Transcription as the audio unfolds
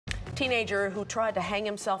Teenager who tried to hang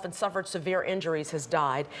himself and suffered severe injuries has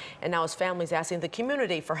died, and now his family's asking the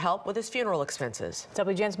community for help with his funeral expenses.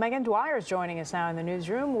 WGN's Megan Dwyer is joining us now in the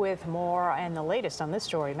newsroom with more and the latest on this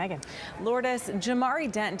story. Megan. Lourdes,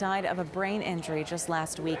 Jamari Dent died of a brain injury just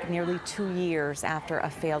last week, nearly 2 years after a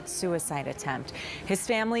failed suicide attempt. His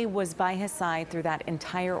family was by his side through that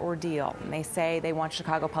entire ordeal. And they say they want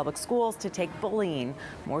Chicago Public Schools to take bullying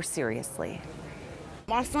more seriously.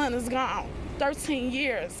 My son is gone 13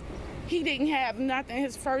 years. He didn't have nothing.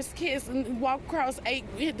 His first kiss and walked across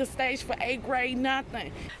hit the stage for 8th grade,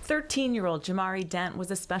 nothing. 13-year-old Jamari Dent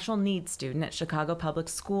was a special needs student at Chicago Public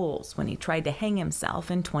Schools when he tried to hang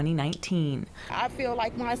himself in 2019. I feel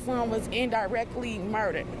like my son was indirectly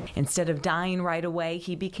murdered. Instead of dying right away,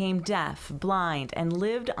 he became deaf, blind, and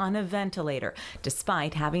lived on a ventilator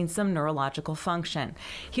despite having some neurological function.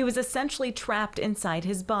 He was essentially trapped inside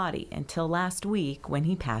his body until last week when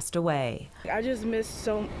he passed away. I just miss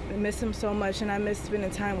him so much, and I miss spending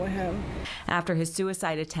time with him. After his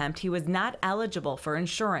suicide attempt, he was not eligible for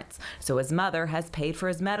insurance, so his mother has paid for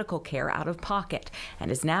his medical care out of pocket and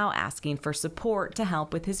is now asking for support to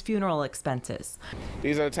help with his funeral expenses.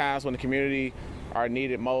 These are the times when the community are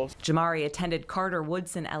needed most. Jamari attended Carter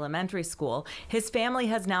Woodson Elementary School. His family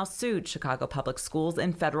has now sued Chicago Public Schools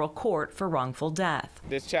in federal court for wrongful death.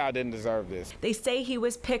 This child didn't deserve this. They say he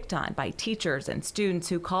was picked on by teachers and students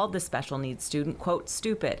who called the special needs student, quote,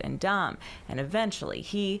 stupid and dumb, and eventually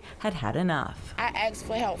he had had enough. I asked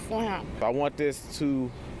for help for him. I want this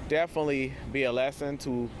to definitely be a lesson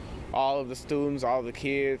to all of the students, all of the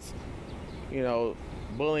kids. You know,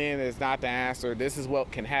 bullying is not the answer. This is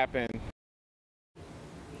what can happen.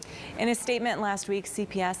 In a statement last week,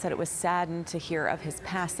 CPS said it was saddened to hear of his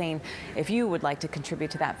passing. If you would like to contribute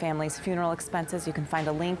to that family's funeral expenses, you can find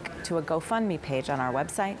a link to a GoFundMe page on our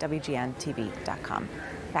website, WGNTV.com.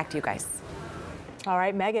 Back to you guys. All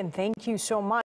right, Megan, thank you so much.